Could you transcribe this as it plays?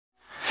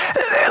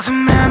There's a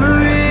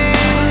memory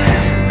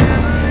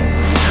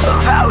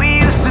of how we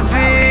used to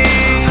be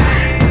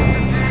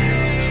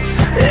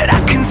that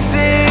I can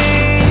see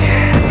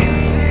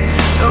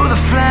through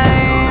the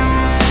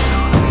flames.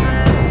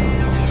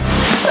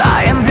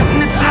 I am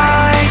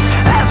hypnotized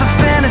as I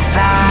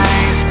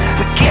fantasize,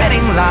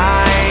 forgetting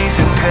lies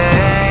and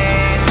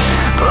pain,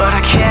 but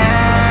I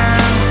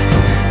can't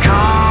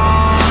go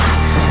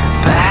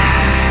back.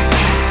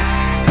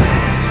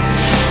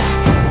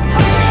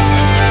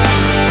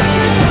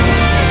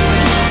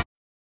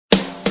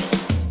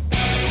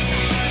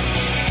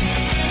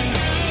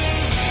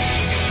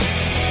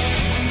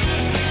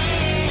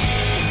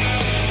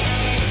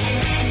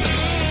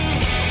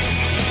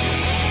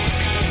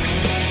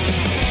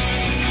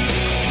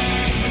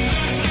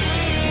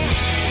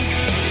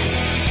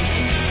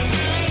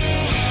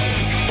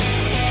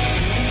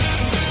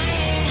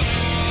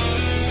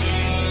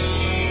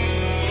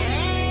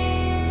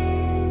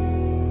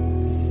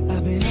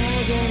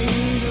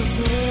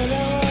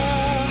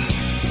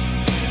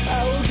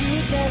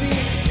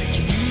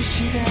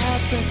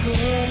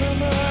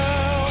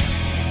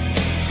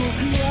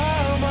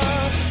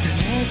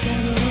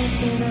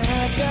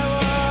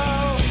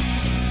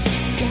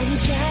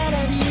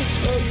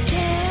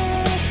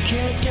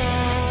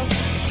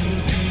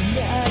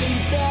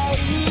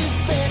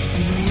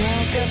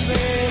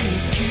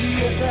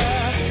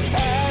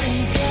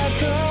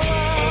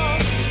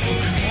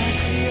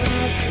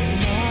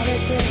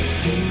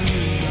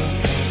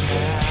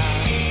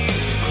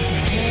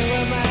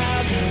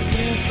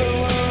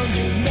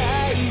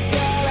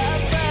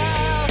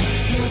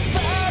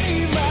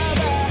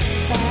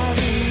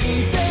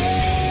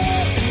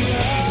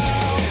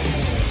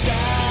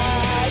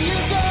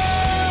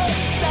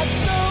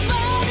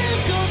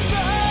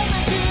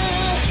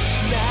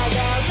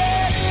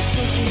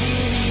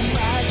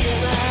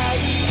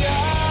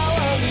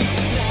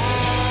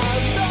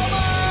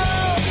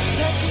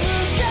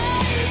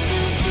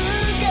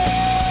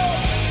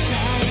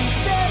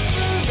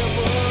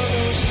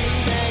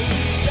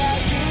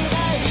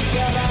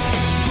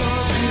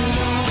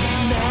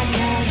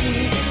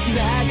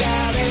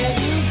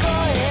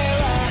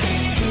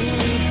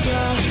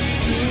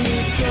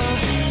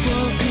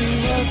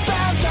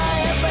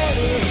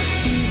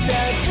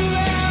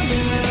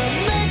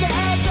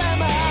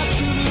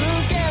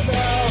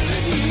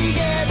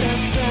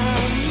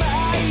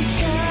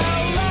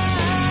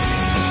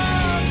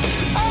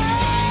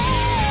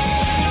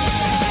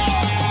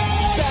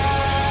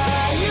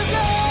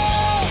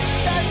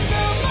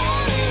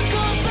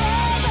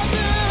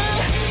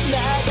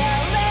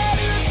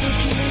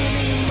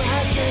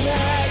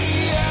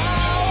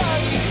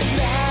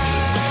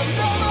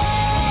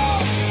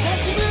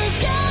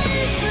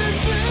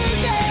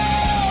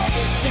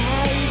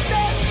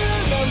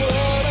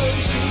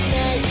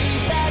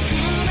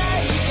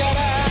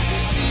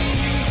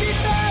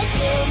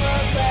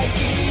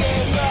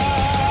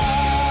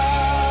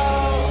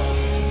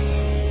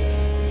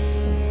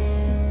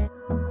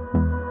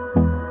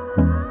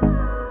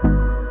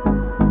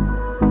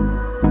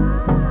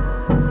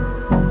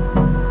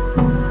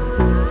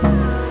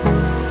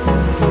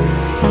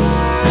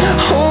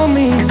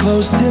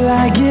 Till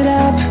I get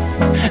up,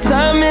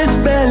 time is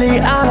barely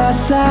on our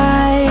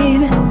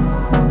side.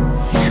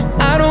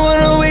 I don't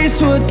wanna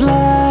waste what's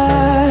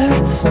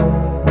left.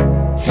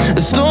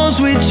 The storms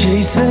we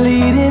chase are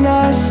leading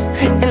us,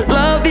 and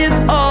love is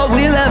all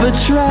we'll ever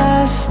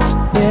trust.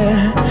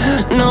 Yeah,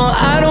 no,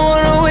 I don't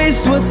wanna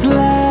waste what's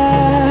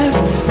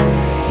left.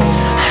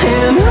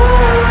 And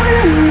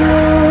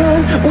on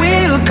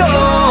we'll go,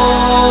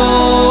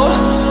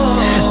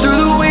 through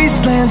the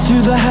wastelands,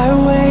 through the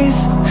highways,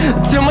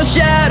 till my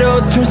shadow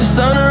turns to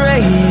sun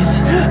rays.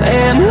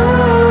 And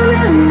on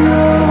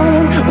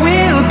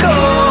we'll go,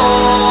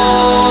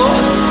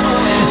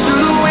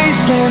 through the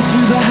wastelands,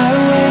 through the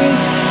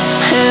highways,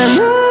 and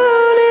on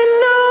we'll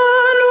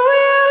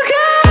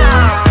go.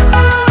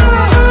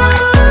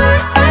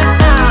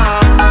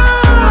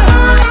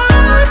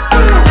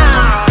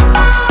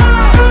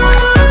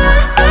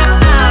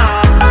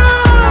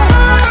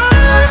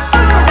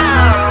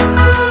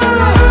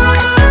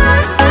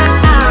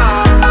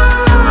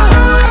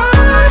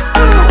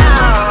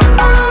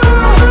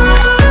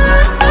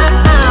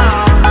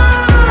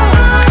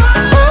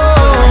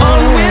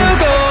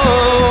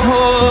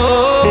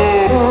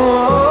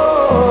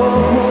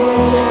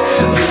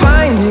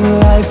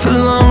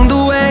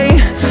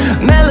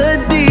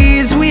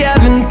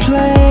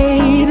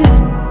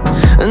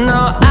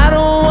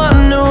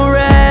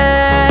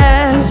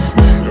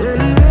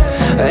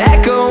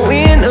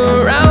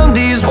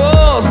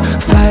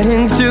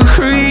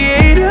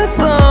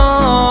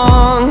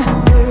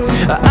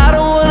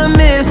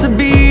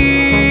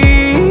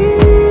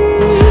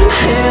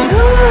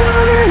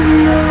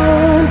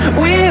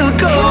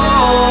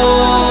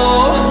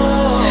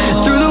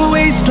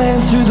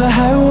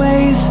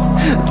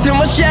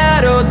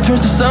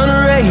 Turns to sun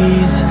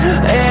rays,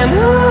 and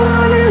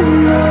on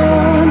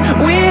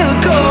we'll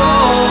go,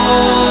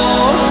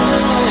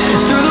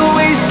 through the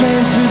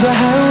wastelands, through the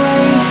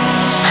highways,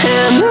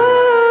 and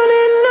on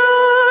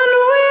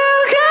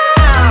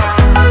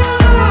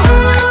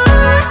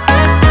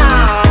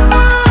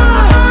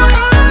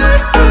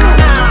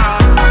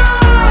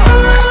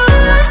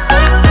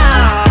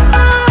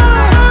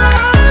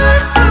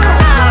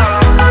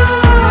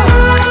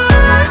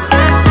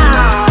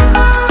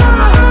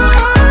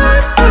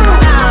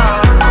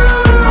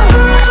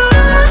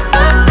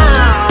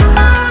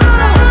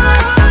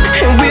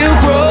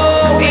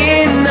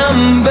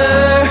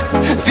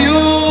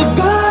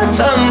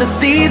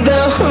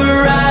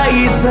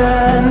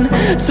horizon,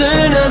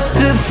 turn us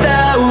to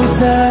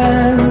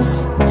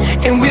thousands,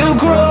 and we'll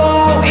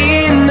grow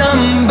in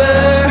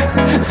number,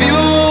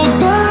 fueled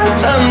by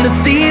them to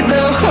see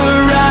the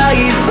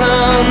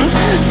horizon,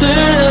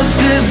 turn us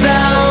to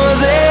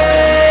thousands.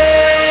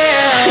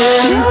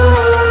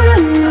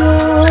 And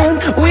on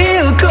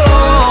we'll go,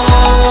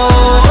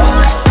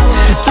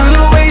 through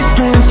the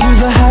wastelands, through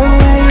the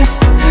highways,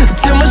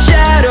 till my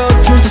shadow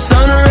turns to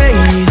sun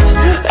rays.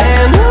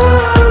 And on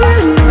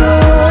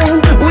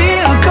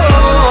we'll go,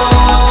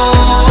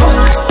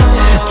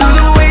 through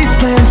the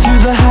wastelands,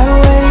 through the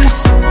highways.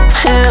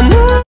 And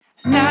on.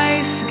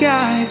 Nice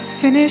guys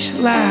finish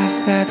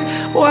last, that's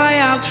why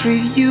I'll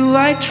treat you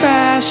like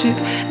trash.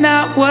 It's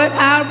not what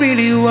I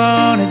really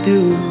wanna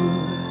do,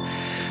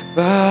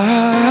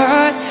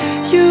 but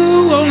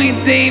you only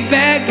date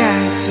bad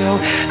guys, so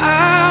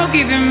I'll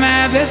give it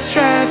my best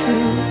try to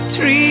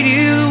treat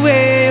you the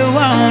way you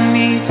want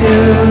me to.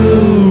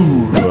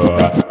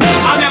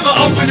 I'll never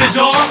open the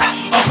door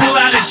or pull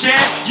out a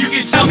chair. You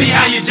can tell me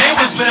how your day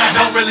was, but I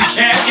don't really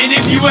care. And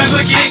if you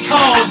ever get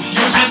cold,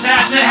 you'll just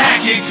have to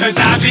hack it, cause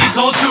I'd be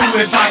cold too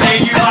if I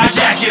gave you my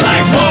jacket.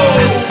 Like,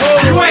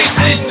 whoa, you ain't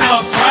sitting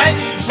up front.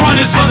 Front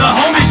is for the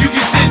homies, you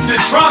can sit in the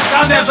trunk.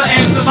 I'll never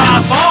answer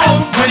my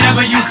phone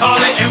whenever you call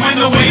it, and when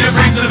the waiter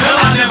brings the bill,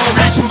 I'll never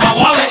reach for my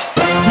wallet.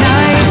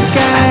 Nice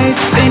guys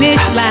finish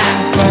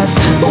last, that's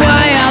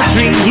why I'll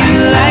treat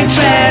you like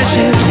trash.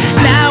 It's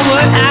not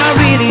what I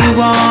really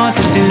want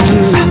to do,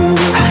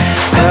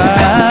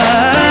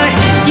 but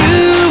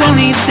you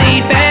only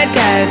date bad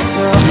guys,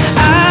 so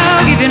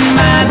I'll give it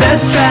my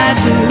best try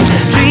to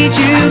treat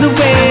you the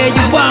way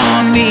you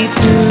want me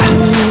to.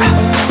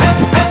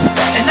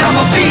 And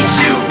I'ma beat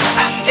you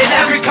in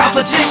every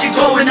competition.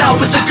 Going out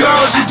with the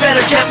girls, you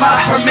better get my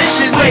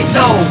permission. Wait,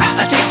 no,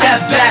 I take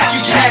that back,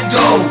 you can't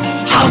go.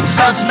 House is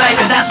on tonight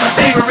and that's my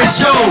favorite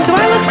show. Do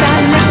I look fat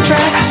in this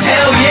dress?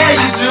 Hell yeah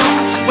you do.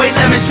 Wait,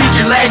 let me speak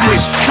your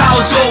language.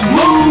 Cows go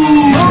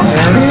moo.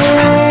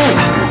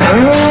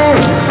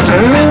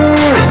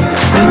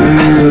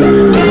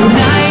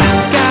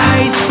 Nice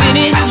guys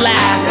finish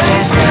last,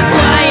 that's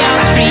why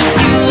I'll treat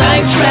you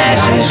like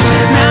trash. It's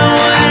not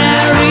what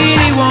I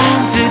really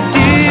want to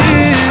do.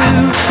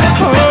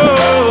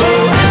 Oh,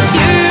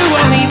 you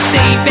only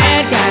date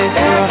bad guys,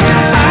 so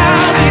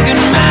I'll give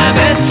it my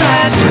best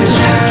try to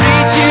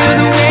treat you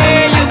the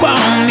way you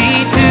want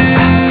me to.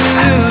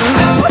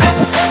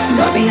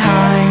 But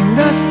behind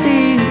the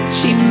scenes,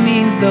 she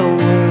means the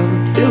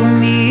world to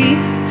me.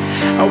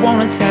 I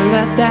wanna tell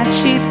her that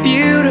she's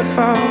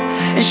beautiful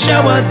and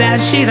show her that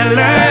she's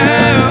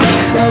alone.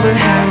 Hold her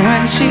hand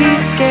when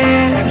she's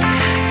scared,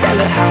 tell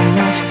her how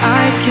much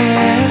I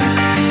care,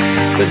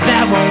 but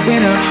that won't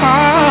win her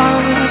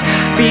heart,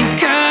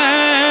 because